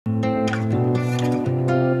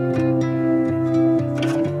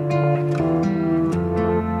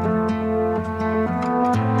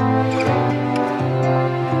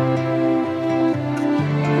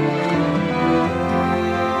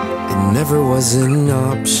was an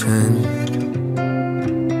option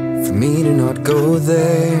for me to not go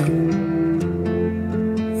there.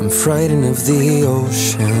 I'm frightened of the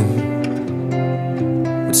ocean,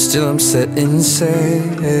 but still I'm setting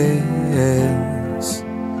sails,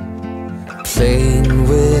 playing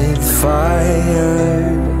with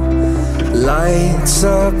fire, lights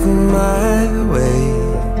up my way.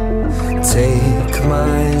 Take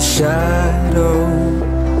my shadow,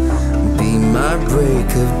 be my break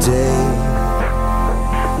of day.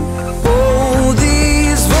 Oh,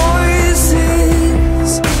 these voices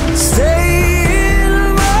stay in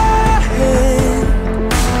my head.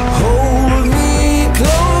 Hold me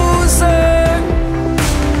closer,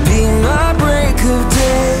 be my break of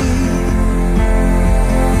day,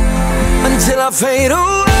 until I fade away.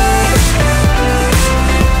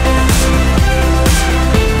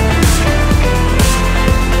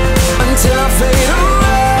 Until I fade away.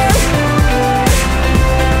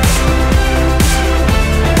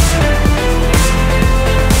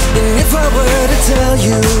 And if I were to tell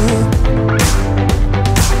you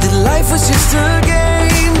that life was just a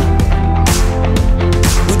game,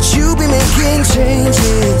 would you be making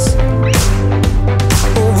changes,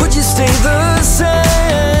 or would you stay the same?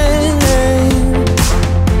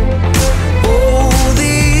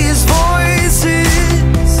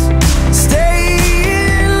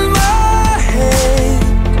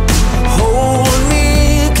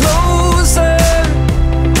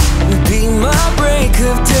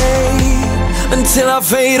 Until I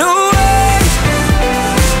fade away,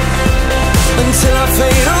 until I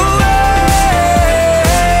fade away,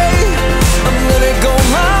 I'm gonna go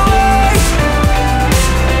my way,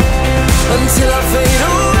 until I fade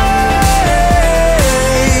away,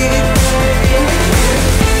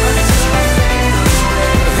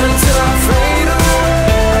 until I fade away,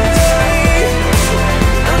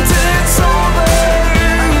 until it's over,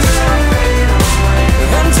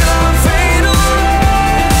 until I fade away.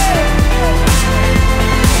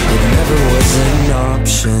 It was an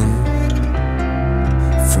option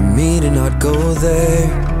for me to not go there.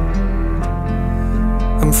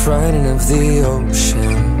 I'm frightened of the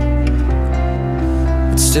ocean,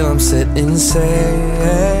 but still I'm setting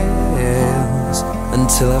sails,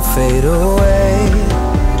 until I fade away,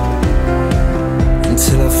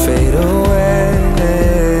 until I fade away.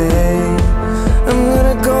 I'm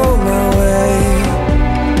gonna go my way,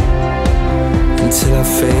 until I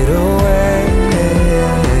fade away,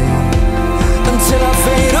 until I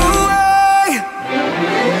fade away,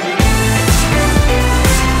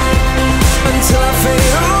 until I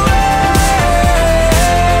fade away.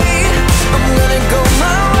 I'm gonna go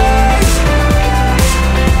my way,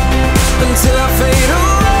 until I fade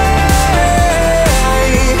away,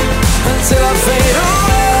 until I fade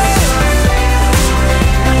away,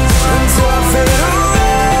 until I fade away.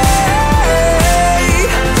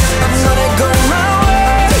 I'm gonna go my way,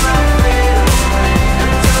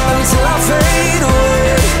 until I fade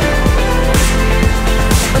away,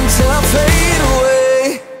 until I fade away.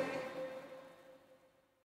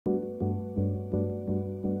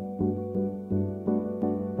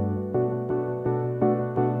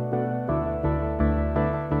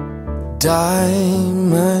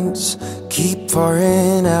 Diamonds keep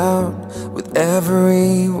pouring out with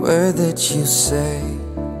every word that you say.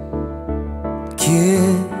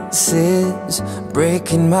 Kisses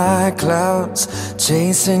breaking my clouds,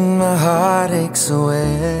 chasing my heartaches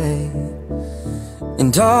away.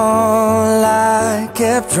 And all I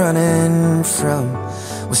kept running from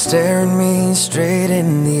was staring me straight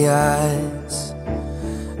in the eyes.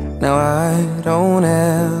 Now I don't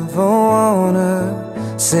ever wanna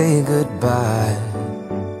say goodbye.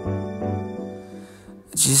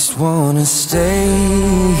 I just wanna stay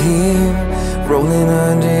here, rolling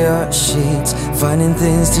under your sheets, finding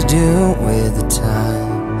things to do with the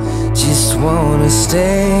time. Just wanna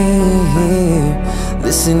stay here,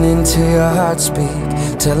 listening to your heart speak,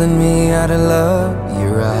 telling me how to love you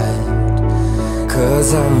right. 'Cause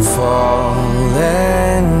I'm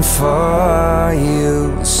falling for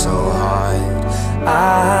you so hard,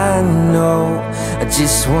 I know. I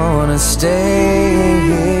just wanna stay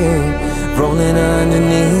here, rolling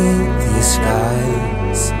underneath these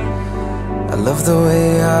skies. I love the way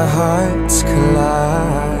our hearts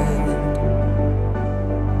collide.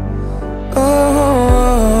 Oh,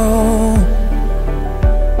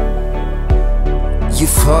 you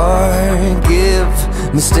forgive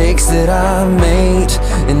mistakes that I made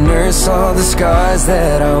and nurse all the scars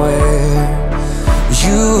that I wear.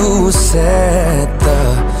 You set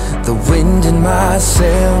the wind in my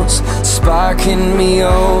sails, sparking me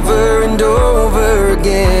over and over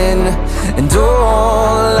again. And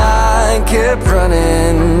all I kept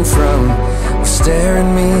running from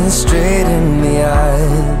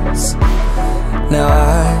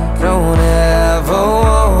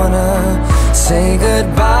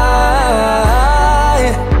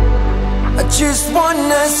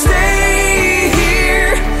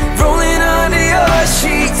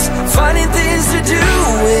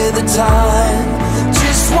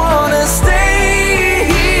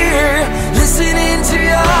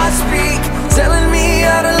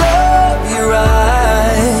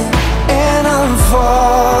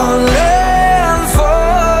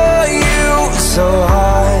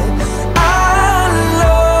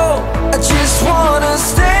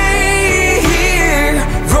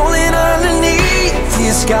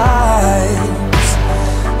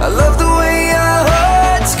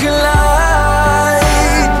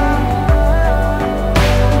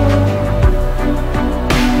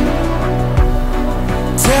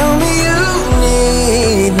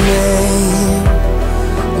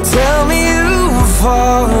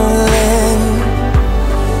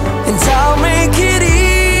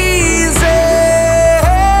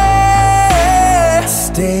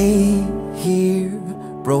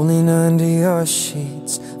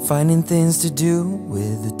finding things to do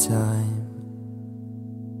with the time.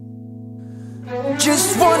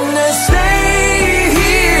 Just wanna stay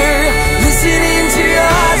here, listening to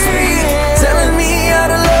your speak, telling me how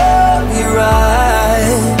to love you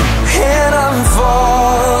right. And I'm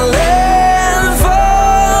falling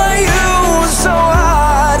for you so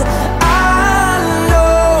hard, I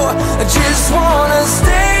know. I just wanna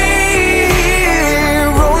stay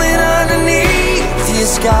here, rolling underneath your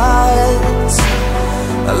skies.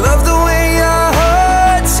 I love the way our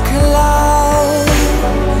hearts collide.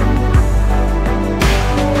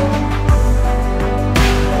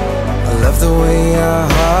 I love the way our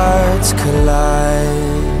hearts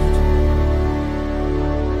collide.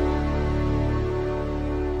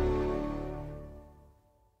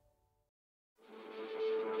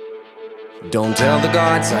 Don't tell the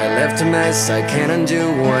gods I left a mess, I can't undo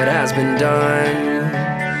what has been done.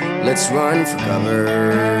 Let's run for cover.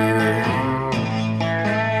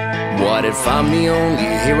 What if I'm the only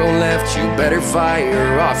hero left? You better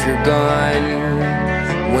fire off your gun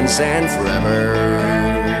once and forever.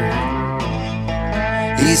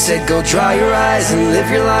 He said go dry your eyes and live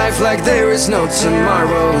your life like there is no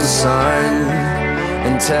tomorrow, son.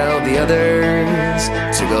 And tell the others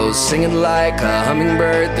to go sing it like a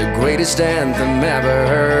hummingbird, the greatest anthem ever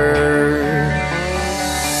heard.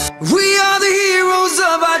 We are the heroes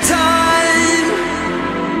of our time,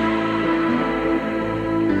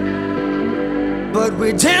 but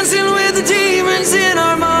we're dancing with the demons in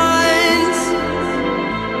our minds.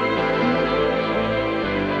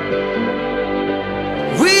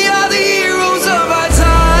 We are the heroes of our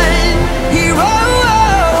time,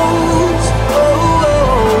 heroes,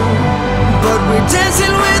 but we're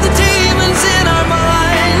dancing with the demons in our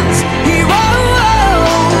minds, heroes.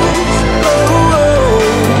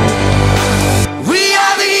 We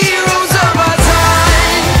are the heroes of our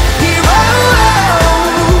time,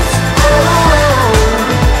 heroes,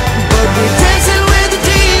 but we're dancing with the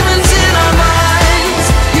demons in our minds,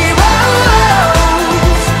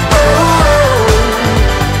 heroes.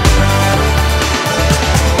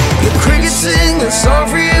 The crickets sing a song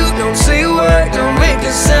for you, don't say a word, don't make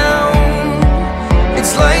a sound.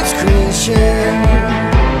 It's life's creation.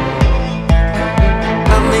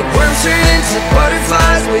 I make worms turn into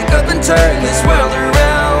butterflies, wake up and turn this world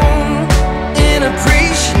around in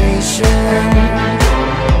appreciation.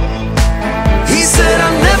 He said I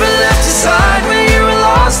never left your side when you were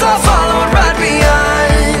lost, I followed right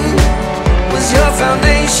behind. Was your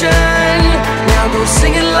foundation. Now go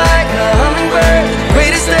sing it like a hummingbird,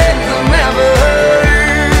 greatest anthem ever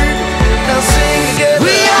heard. Now sing again.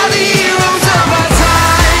 We are the heroes of our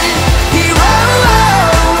time,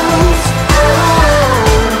 heroes,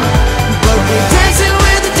 but we're dancing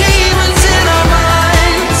with the demons in our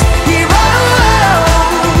minds,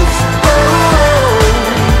 heroes.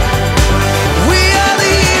 We are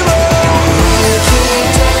the heroes. Keep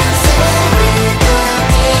dancing with the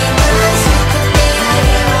demons.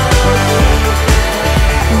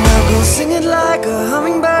 Now go sing it like a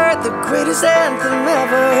hummingbird, the greatest anthem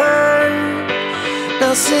ever heard.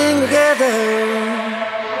 Now sing together.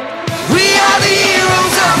 We are the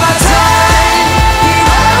heroes of our time,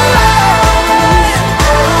 heroes,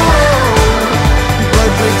 but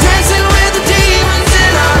we're dancing with the demons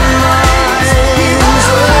in our minds, heroes.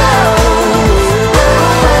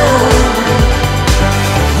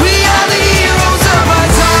 We are the heroes of our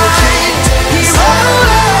time, heroes,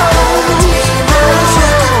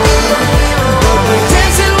 but we're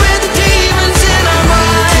dancing with the demons in our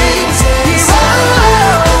minds, heroes.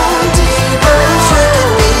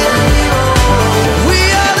 We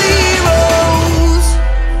are the heroes.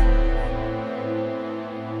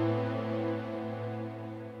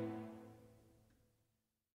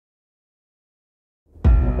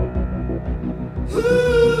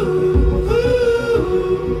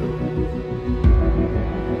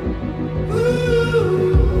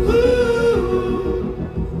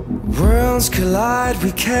 Worlds collide,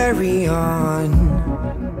 we carry on.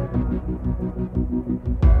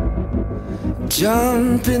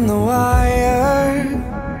 Jump in the wire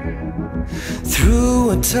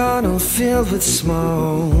through a tunnel filled with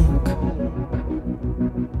smoke.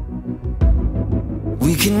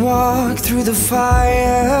 We can walk through the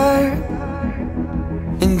fire,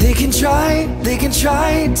 and they can try,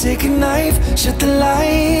 take a knife, shut the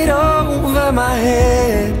light over my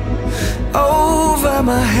head, over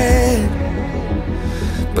my head.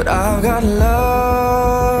 But I've got love.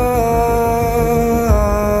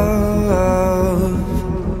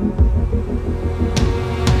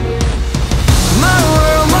 My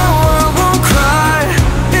world won't cry.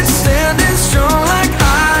 It's standing strong like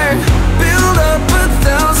iron, built up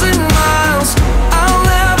 1,000 miles. I'll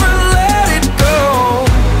never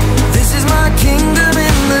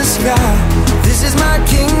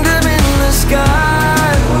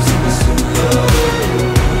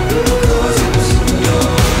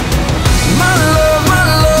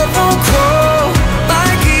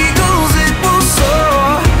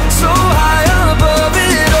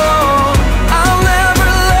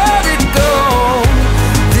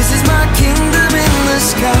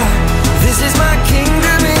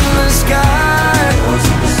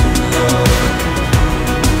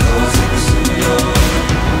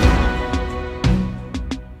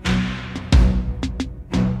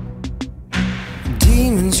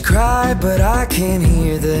cry, but I can't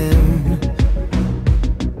hear them.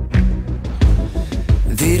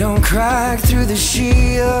 They don't crack through the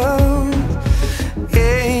shield,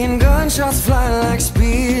 and gunshots fly like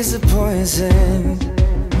spears of poison.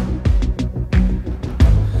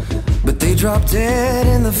 But they drop dead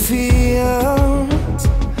in the field.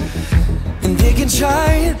 And they can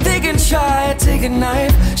try, take a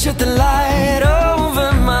knife, shut the light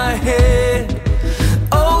over my head,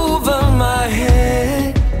 over my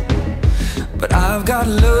head. But I've got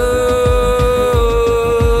love.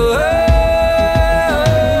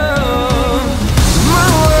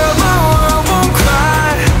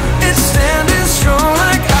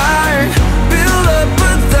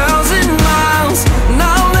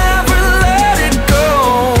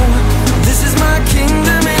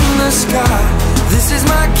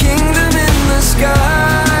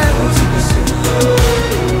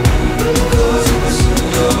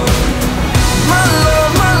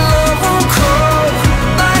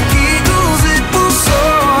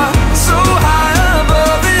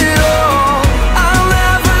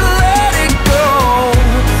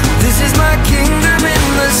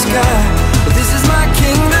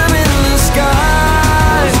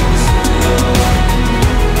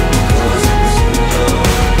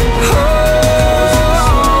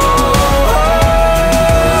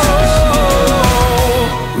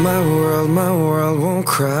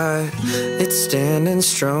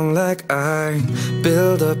 Strong like iron,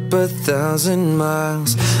 build up 1,000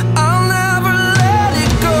 miles. I'll never let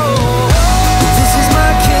it go. This is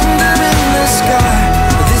my kingdom in the sky.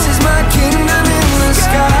 This is my kingdom in the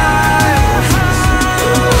sky.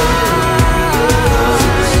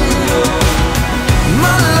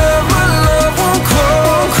 My love won't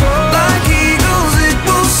croak. Like eagles it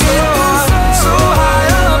will soar, so high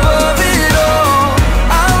above it all.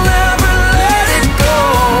 I'll never let it go.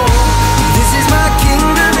 This is my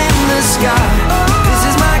kingdom in the sky. This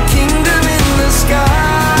is my kingdom in the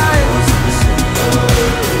sky.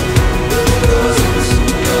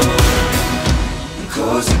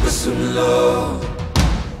 Cozy but soon low.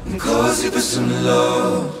 Cozy but soon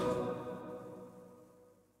low.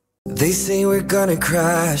 They say we're gonna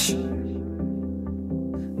crash.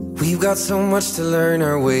 We've got so much to learn,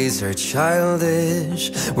 our ways are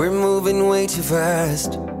childish. We're moving way too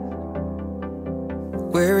fast.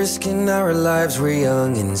 We're risking our lives, we're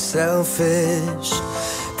young and selfish.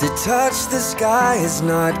 To touch the sky is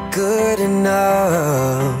not good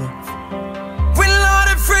enough. We're not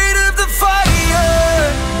afraid of the fire.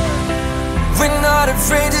 We're not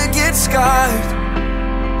afraid to get scarred.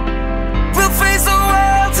 We'll face the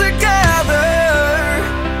world together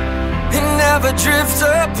and never drift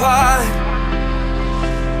apart.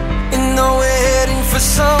 And though we're heading for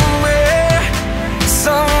somewhere,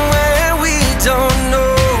 somewhere we don't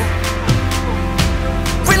know,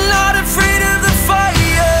 we're not afraid of the fire.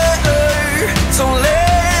 So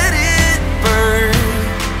let it burn.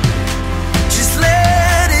 Just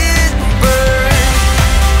let it burn.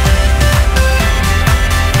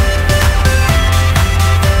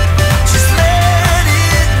 Just let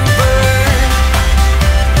it burn.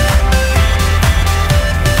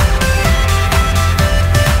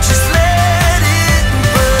 Just let it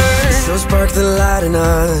burn. So spark the light in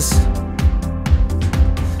us,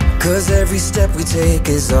 'cause every step we take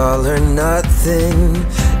is all or nothing.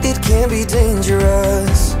 It can be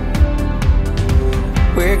dangerous.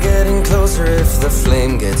 We're getting closer if the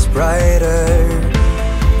flame gets brighter.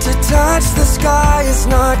 To touch the sky is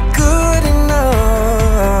not good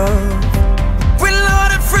enough. We're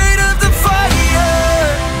not afraid of the fire.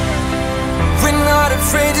 We're not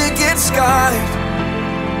afraid to get scarred.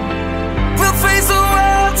 We'll face the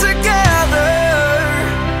world together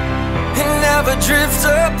and never drift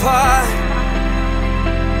apart.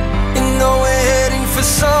 And though we're heading for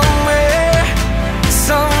somewhere,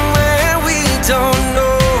 somewhere we don't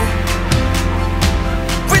know,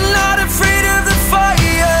 we're not afraid of the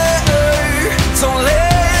fire. So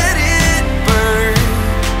let it burn.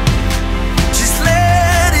 Just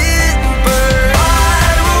let it burn.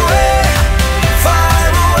 Fire away,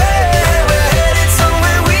 fire away. We're headed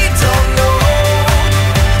somewhere we don't know.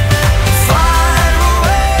 Fire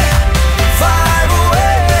away, fire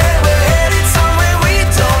away. We're headed somewhere we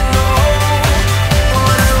don't know.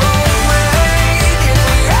 On our own way, and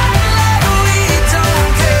we act like we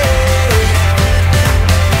don't care.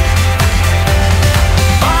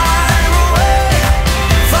 Fire away,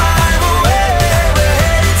 fire away. We're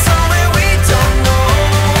headed somewhere we don't know.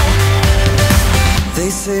 They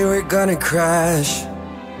say we're gonna crash.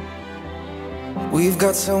 We've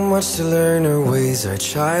got so much to learn, our ways are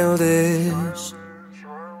childish.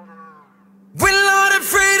 We're not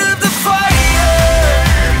afraid of the fire.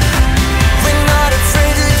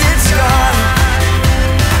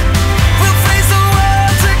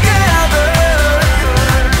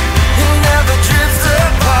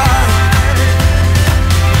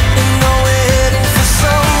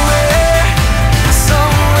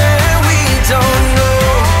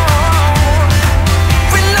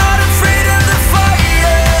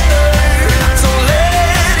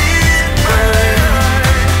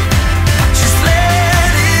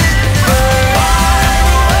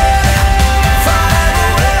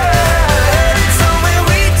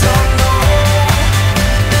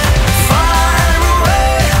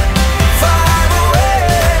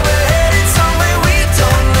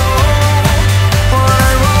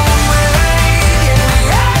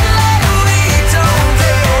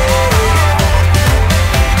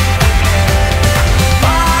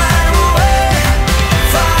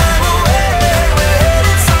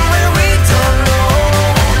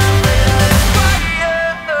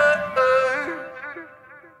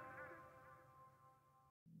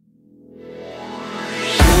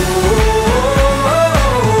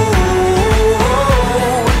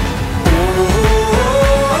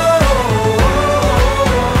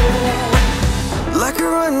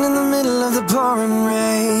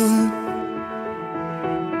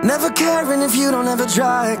 if you don't ever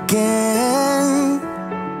try again.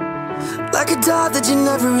 Like a dive that you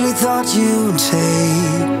never really thought you'd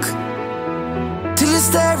take, till you're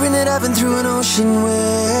staring at heaven through an ocean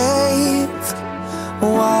wave.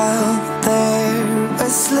 While they're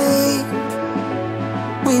asleep,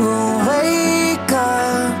 we will wake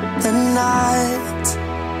up at night.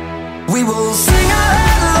 We will sing our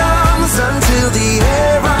lungs until the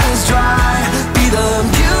air runs dry. Be the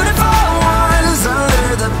beautiful ones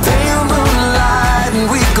under the pale moonlight. And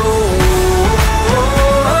we go,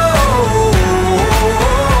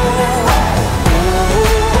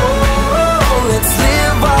 let's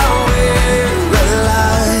live while we're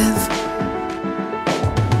alive.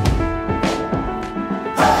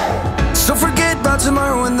 So forget about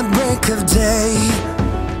tomorrow and the break of day.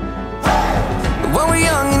 When we're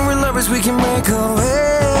young and we're lovers, we can break away.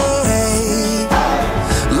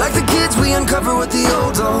 Like the kids, we uncover what the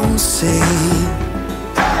old don't say.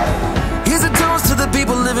 Here's a toast to the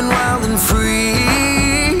people living wild and free.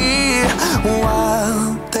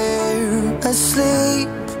 While they're asleep,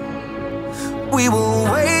 we will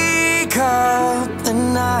wake up at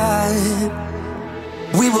night.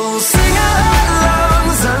 We will sing our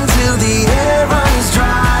lungs until the air runs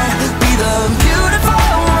dry. Be the beautiful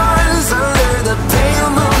ones under the pale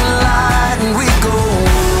moonlight. And we go,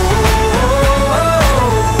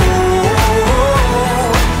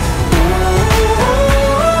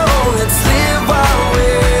 let's live while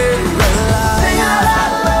we're alive. Sing out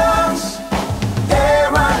our lungs, air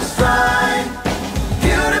runs dry.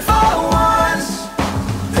 Beautiful ones,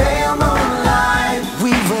 pale moonlight.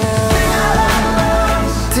 We will sing out our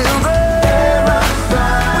lungs till the air runs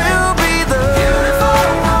dry. We'll be the beautiful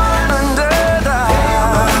ones under the pale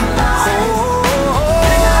moonlight.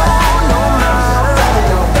 No matter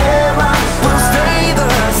the air runs dry, we'll stay the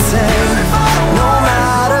same. No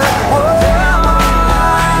matter what.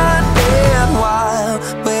 And while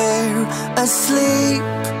we're asleep,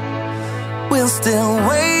 we'll still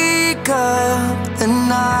wake up at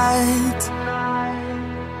night.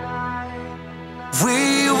 We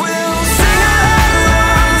will sing our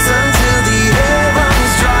lungs until the air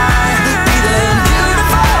runs dry. Be the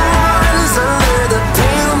beautiful ones under the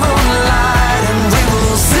pale moonlight. And we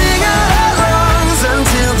will sing our lungs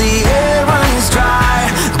until the air runs dry.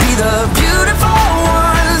 Be the beautiful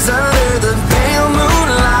ones under the pale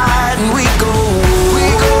moonlight. And we go, we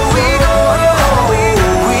go, we go, we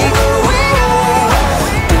go, we go,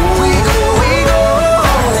 we go, we go.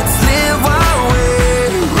 Let's live while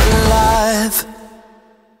we're alive.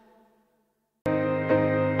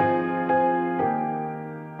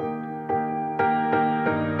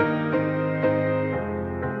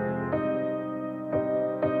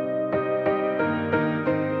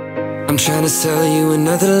 I'm trying to sell you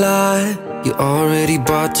another lie. You already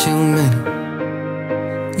bought too many.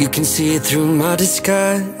 You can see it through my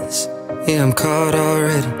disguise. Yeah, I'm caught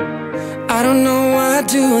already. I don't know why I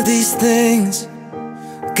do these things.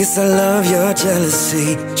 Guess I love your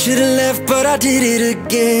jealousy. Should've left, but I did it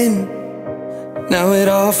again. Now it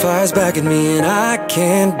all fires back at me, and I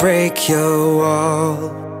can't break your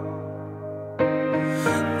wall.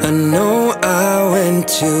 I know I went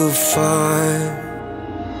too far.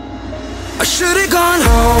 I should've gone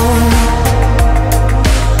home.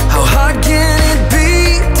 How hard can it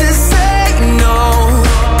be to say no?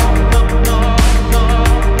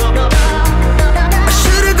 I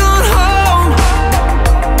should've gone home.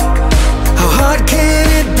 How hard can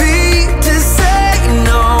it be to say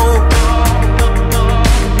no?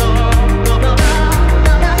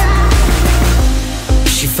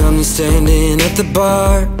 She found me standing at the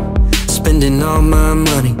bar, spending all my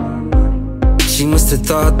money. She must have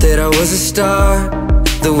thought that I was a star,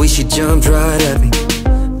 the way she jumped right at me.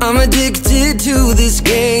 I'm addicted to this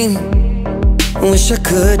game. Wish I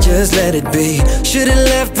could just let it be. Should've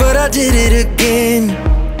left, but I did it again.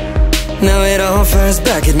 Now it all fires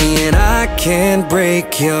back at me, and I can't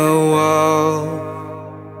break your wall.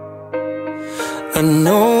 I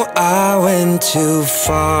know I went too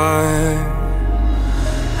far.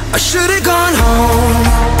 I should've gone home.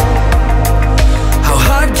 How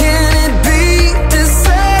hard can it be to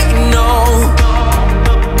say no?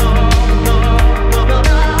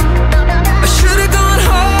 I should've gone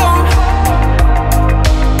home.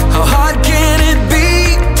 How hard can it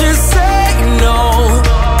be to say no?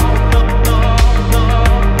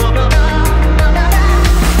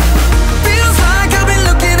 Feels like I've been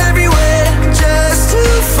looking everywhere just to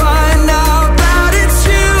find out that it's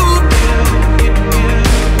you.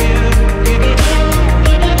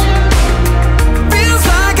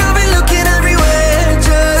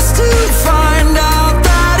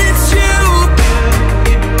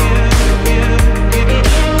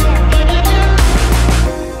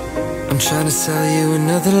 trying to sell you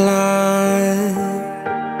another lie.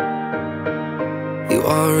 You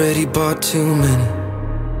already bought too many.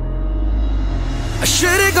 I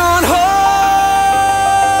should've gone home.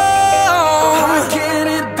 How can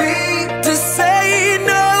it be to say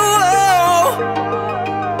no?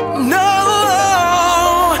 No,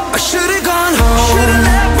 I should've gone home. Should've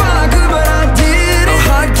left while I could, but I didn't. Oh,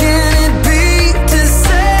 how can it be to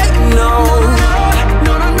say no?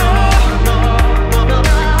 No, no, no, no.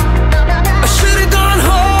 I should've gone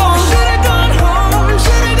home. Should've gone home.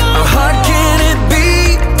 Should've gone home. Oh, how can it be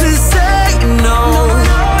to say no?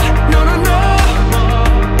 No, no, no.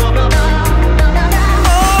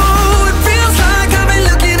 Oh, it feels like I've been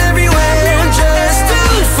looking everywhere just to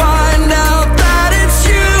find out that it's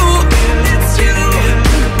you. It's you.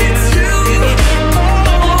 It's you.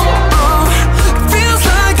 Oh, it feels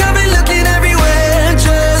like I've been looking everywhere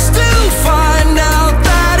just to find out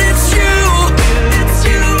that it's you. It's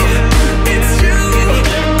you. It's you.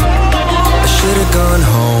 I should've gone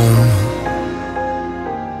home.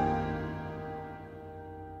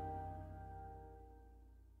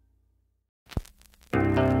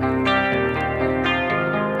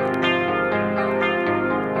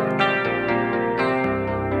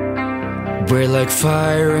 We're like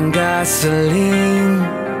fire and gasoline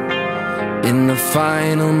in the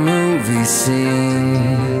final movie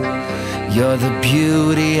scene. You're the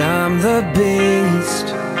beauty, I'm the beast.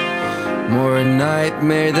 More a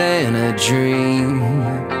nightmare than a dream.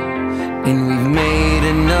 And we've made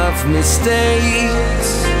enough mistakes.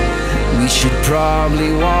 We should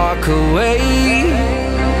probably walk away,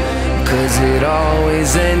 'cause it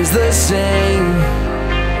always ends the same,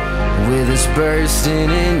 with us bursting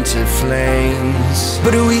into flames.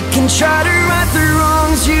 But we can try to right the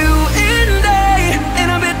wrongs, you and I. And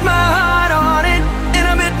I bet my heart on it, and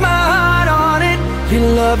I bet my heart on it. Your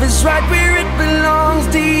love is right where it belongs,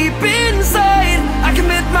 deep inside. I can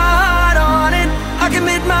bet my heart on it, I can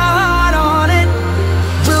bet my heart on it.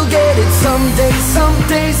 We'll get it someday,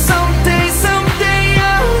 someday, someday, someday,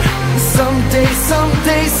 yeah. Someday,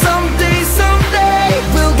 someday, someday, someday.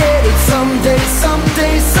 We'll get it someday,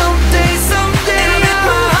 someday, someday, someday. And I bet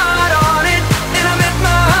my heart on it, and I bet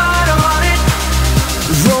my heart on it.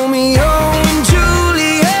 Romeo and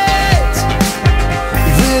Juliet,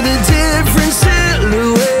 with a different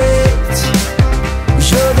silhouette.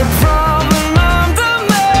 You're the problem, I'm the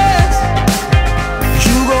mess.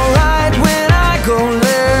 You go right when I go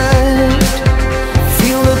left.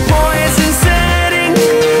 Feel the poison setting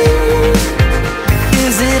in.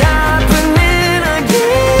 Is it happening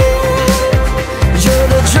again? You're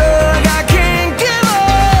the drug I can't give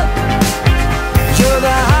up. You're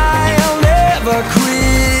the high I'll never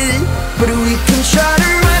quit. But we can try to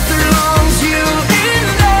right the wrongs, you and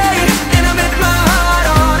I. And I bet my heart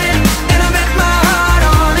on it, and I bet my heart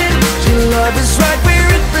on it. Your love is right where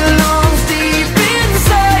it belongs, deep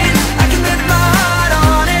inside. I can bet my heart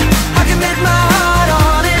on it, I can bet my heart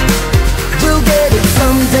on it. We'll get it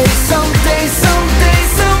someday, someday, someday,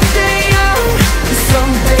 someday, yeah.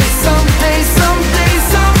 Someday, someday, someday,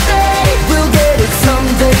 someday. We'll get it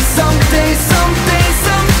someday, someday, someday,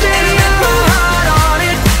 someday. And I bet my heart on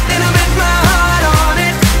it, and I bet my heart on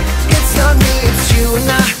it. It's not me, it's you and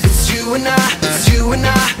I. It's you and I, it's you and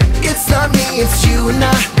I. It's not me, it's you and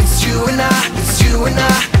I. It's you and I, it's you and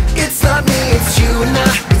I. It's not me, it's you and I.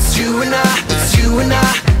 It's you and I, it's you and I.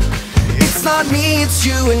 It's not me, it's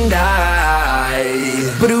you and I.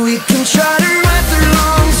 But we can try to right the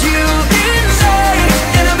wrongs, you and I.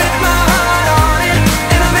 And I bet my heart on it,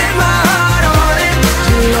 and I bet my heart on it.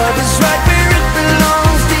 Your love is right where it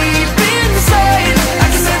belongs, deep inside. I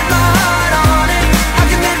can bet my heart on it, I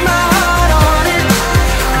can bet my heart on it.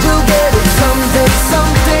 We'll get it someday,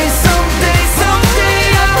 someday, someday, someday,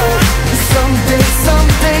 yeah. Someday,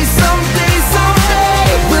 someday, someday, someday.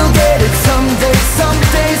 We'll get it someday,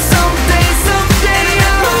 someday, someday, someday. I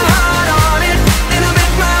bet my heart on it, and I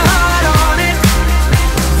bet my heart on it.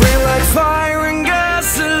 We're like fire and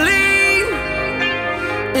gasoline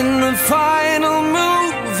in the final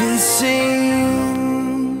movie scene.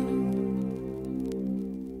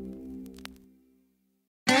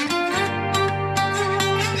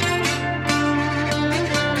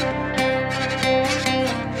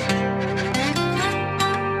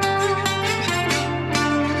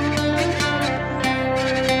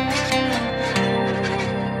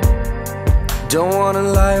 Don't wanna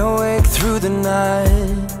lie awake through the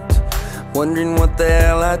night, wondering what the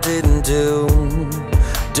hell I didn't do.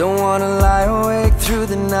 Don't wanna lie awake through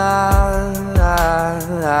the night.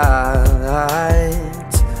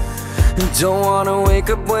 Don't wanna wake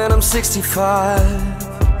up when I'm 65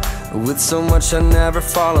 with so much I never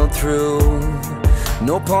followed through.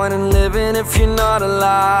 No point in living if you're not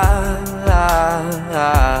alive.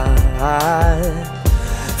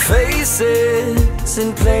 Faces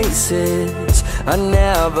in places I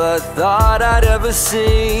never thought I'd ever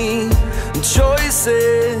see.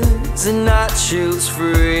 Choices and I choose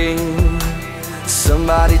free.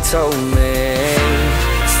 Somebody told me,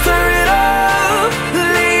 stir it up,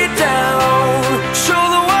 lay it down, show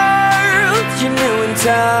the world you're new in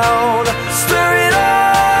town. Stir it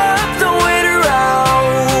up, don't wait around.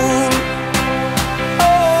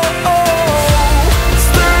 Oh, oh,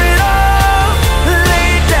 stir it up, lay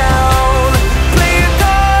it down, play your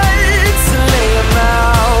cards and lay them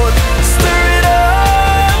out. Stir it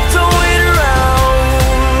up, don't wait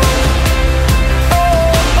around. Oh,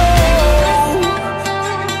 oh.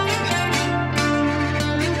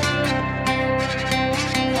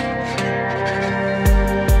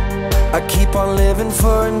 I keep on living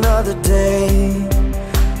for another day.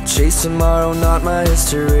 Chase tomorrow, not my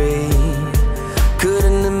history.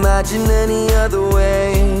 Couldn't imagine any other way.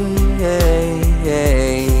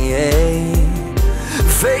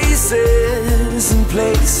 Faces and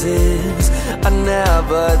places I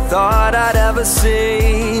never thought I'd ever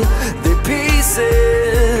see. They're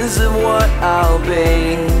pieces of what I'll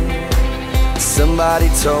be. Somebody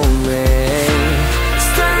told me,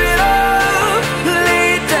 stir it up,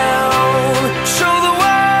 lay it down, show the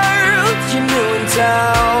world you're new in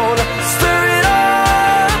town. Stir it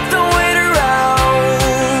up, don't wait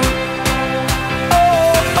around.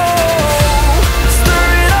 Oh, oh, stir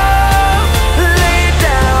it up, lay it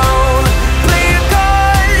down, play your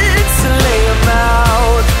cards and lay them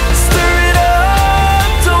out. Stir it up,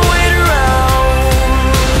 don't wait around.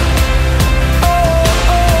 Oh,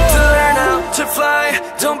 oh. To learn how to fly,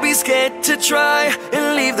 don't be scared to try and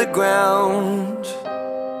leave the ground.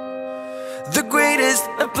 The greatest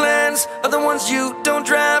of plans are the ones you don't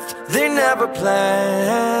draft, they're never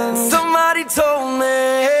planned. Somebody told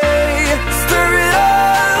me, stir it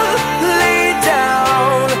up, lay it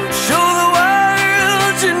down, show the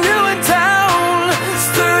world you're new in town.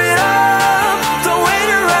 Stir it up, don't wait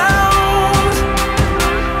around.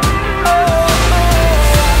 Oh,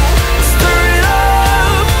 oh, stir it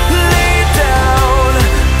up, lay it down,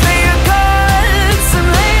 play your cards and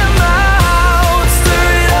lay them out. Stir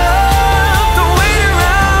it up, don't wait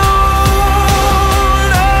around.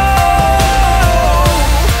 Oh,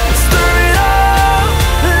 stir it up,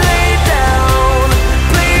 lay it down,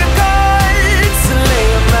 play your cards and lay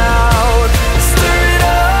them out. Stir it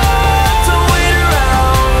up, don't wait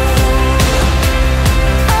around.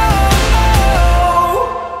 Oh.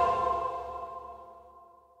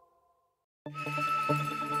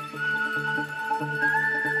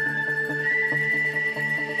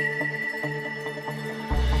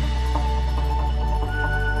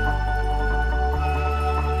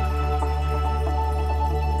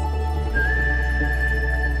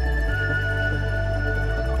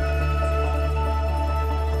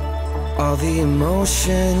 All the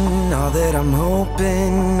emotion, all that I'm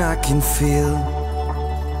hoping I can feel.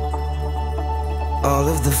 All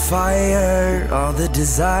of the fire, all the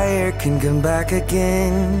desire can come back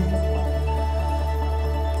again.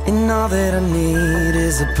 And all that I need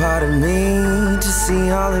is a part of me to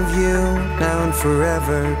see all of you now and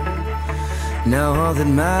forever. Now all that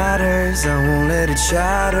matters, I won't let it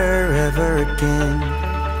shatter ever again.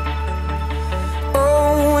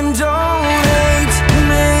 Oh, and don't hate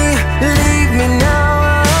me, leave me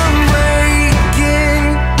now, I'm breaking.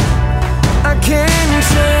 I can't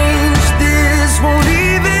change this, won't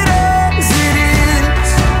leave it as it is.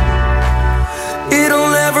 It'll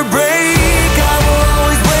never break, I will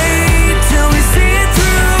always wait till we see it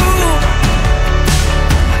through.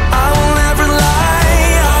 I will never lie,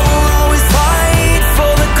 I will always fight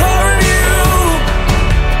for the core of you.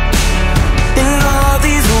 In all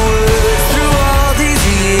these words, through all these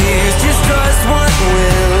years, just trust what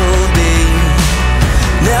will be.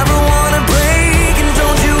 Never wanna break, and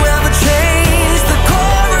don't you ever change the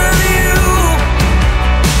core of you.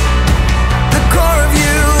 The core of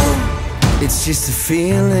you. It's just a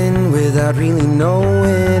feeling without really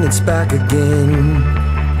knowing it's back again.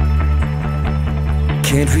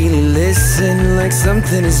 Can't really listen, like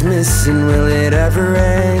something is missing. Will it ever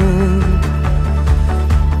end?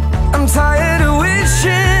 I'm tired of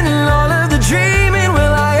wishing and all of the dreaming.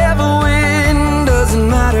 Will I ever win? Doesn't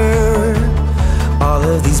matter. All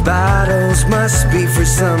of these battles must be for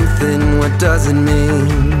something. What does it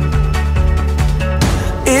mean?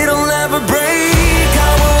 It'll never break,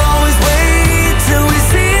 I will always wait till we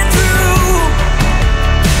see it through.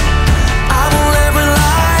 I will never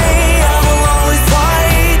lie, I will always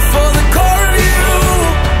fight for the core of you.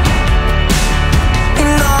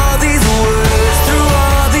 In all these words, through all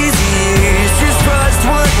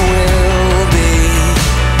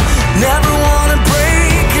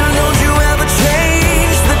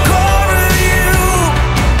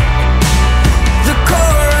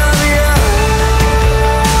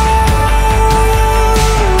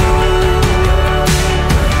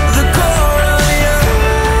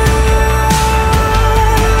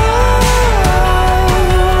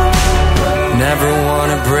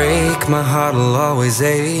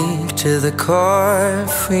to the core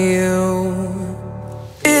for you.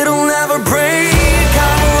 It'll never break,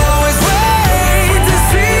 I will always wait to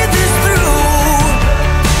see this through.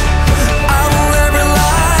 I will never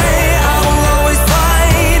lie, I will always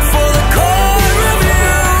fight for the core of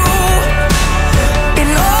you. In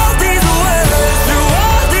all these weathers, through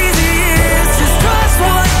all these years, just trust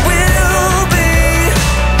what will be.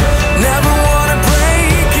 Never wanna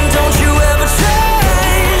break, and don't you ever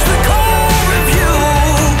change the core of you.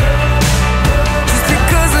 Just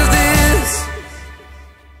because of this.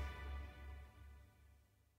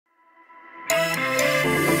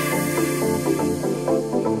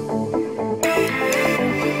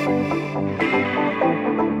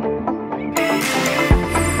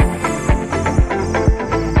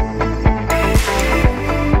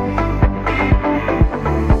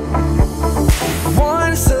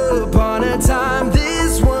 Once upon a time,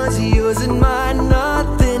 this was yours and mine.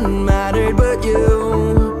 Nothing mattered but you.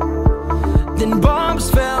 Then bombs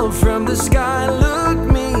fell from the sky. Look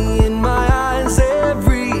me in my eyes,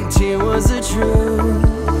 every tear was a truth.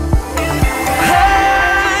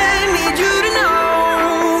 I need you to know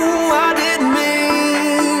I didn't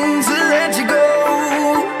mean to let you go.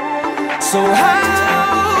 So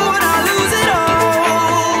how would I lose it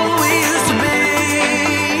all? We used to be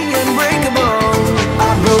unbreakable. I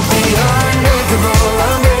broke the unbreakable,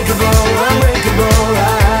 unbreakable, unbreakable.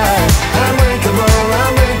 Unbreakable,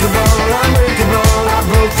 unbreakable, unbreakable. I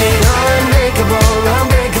broke the unbreakable,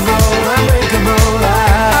 unbreakable, unbreakable.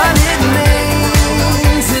 I didn't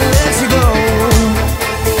mean to let you go.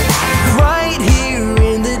 Right here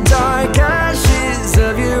in the dark ashes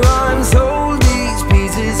of your arms, hold these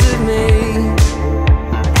pieces of me.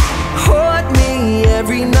 Haunt me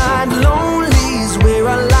every night, lonely's where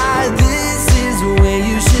I lie. This is where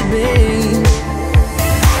you should be.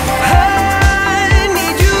 I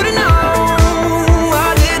need you to know I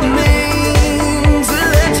didn't mean to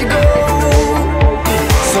let you go.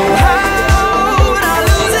 So how would I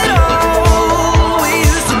lose it all? We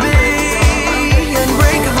used to be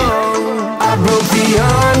unbreakable. I broke the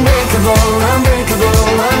unbreakable, unbreakable,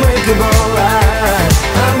 unbreakable.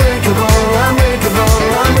 Unbreakable, unbreakable,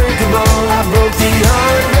 unbreakable. I broke the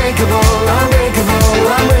unbreakable, unbreakable,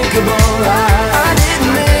 unbreakable. I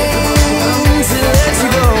didn't mean to let you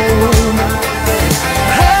go.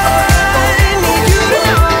 I need you to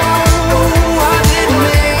know I didn't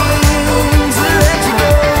mean to let you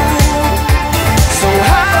go. So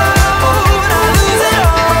how would I lose it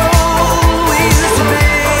all? We used to be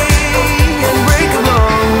unbreakable.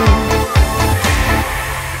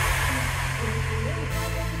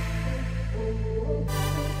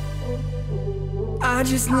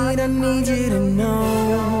 I need you to know.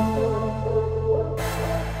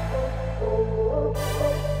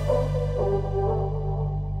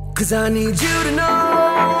 'Cause I need you to know,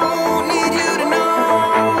 need you to know,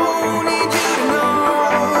 need you to know.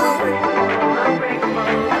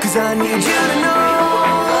 'Cause I need you to know,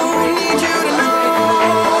 need you to know,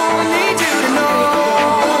 need you to know.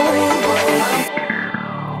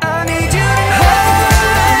 I need you to know,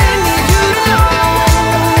 I need you to know.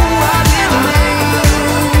 I didn't mean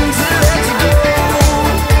to let you go.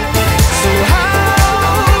 So how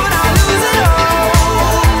would I lose it all?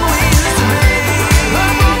 We used to be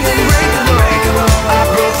unbreakable. I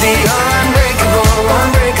broke the unbreakable,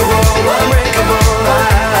 unbreakable, unbreakable.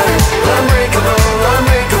 Unbreakable,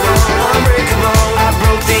 unbreakable, unbreakable. I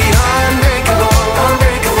broke the unbreakable,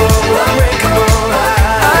 unbreakable, unbreakable.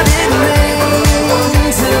 I didn't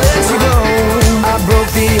mean to let you go. I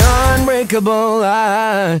broke the unbreakable.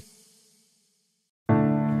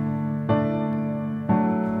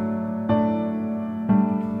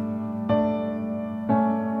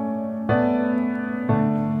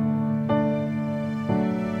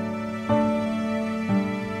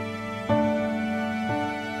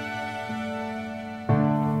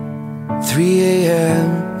 3 a.m.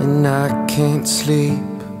 and I can't sleep.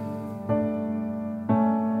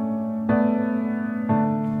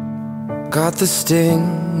 Got the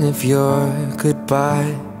sting of your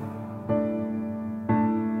goodbye.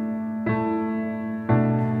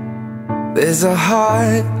 There's a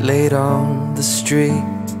heart laid on the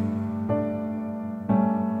street,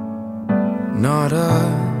 not a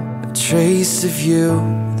trace of you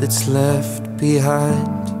that's left behind.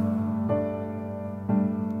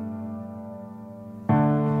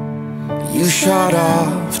 You shot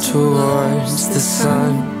off towards the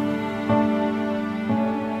sun,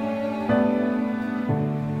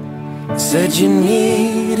 said you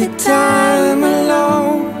needed time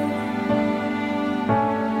alone.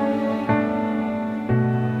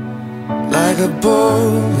 Like a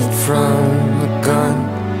bullet from a gun,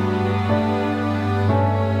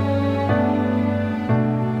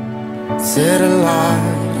 said a lot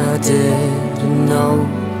I didn't know.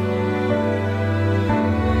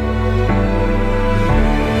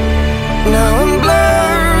 Now I'm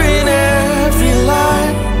blurring every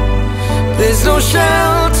line. There's no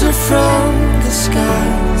shelter from the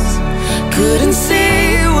skies. Couldn't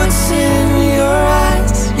see what's in your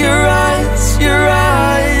eyes, your eyes, your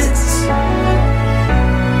eyes.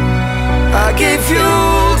 I gave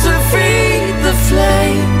fuel to feed the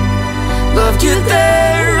flame, loved you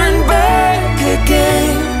there and back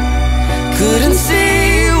again. Couldn't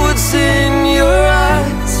see what's in your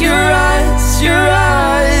eyes, your eyes, your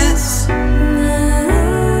eyes.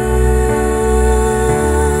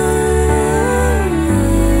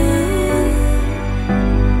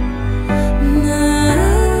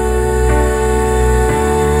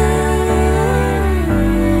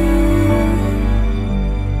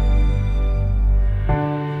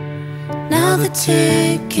 Now the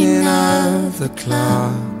ticking of the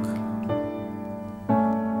clock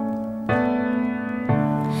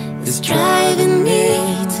is driving me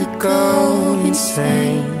to go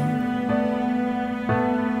insane.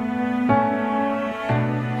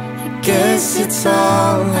 I guess it's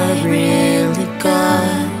all I really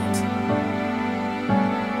got.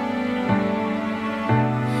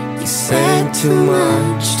 You said too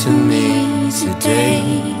much to me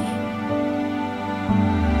today.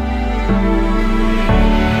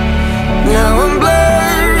 Now I'm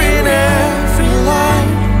blurring every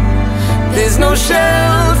line. There's no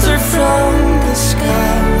shelter from the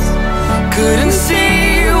skies. Couldn't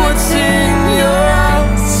see what's in your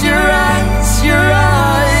eyes, your eyes, your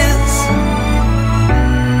eyes.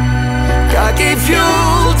 God gave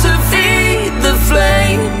fuel to feed the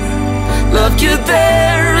flame, loved you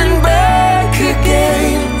there and back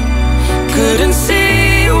again. Couldn't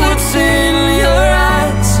see what's in your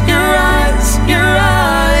eyes, your eyes, your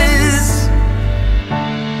eyes.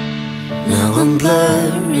 Now I'm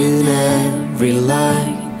blurring every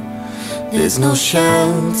line. There's no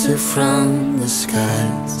shelter from the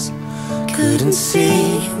skies. Couldn't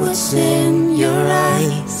see what's in your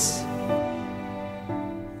eyes.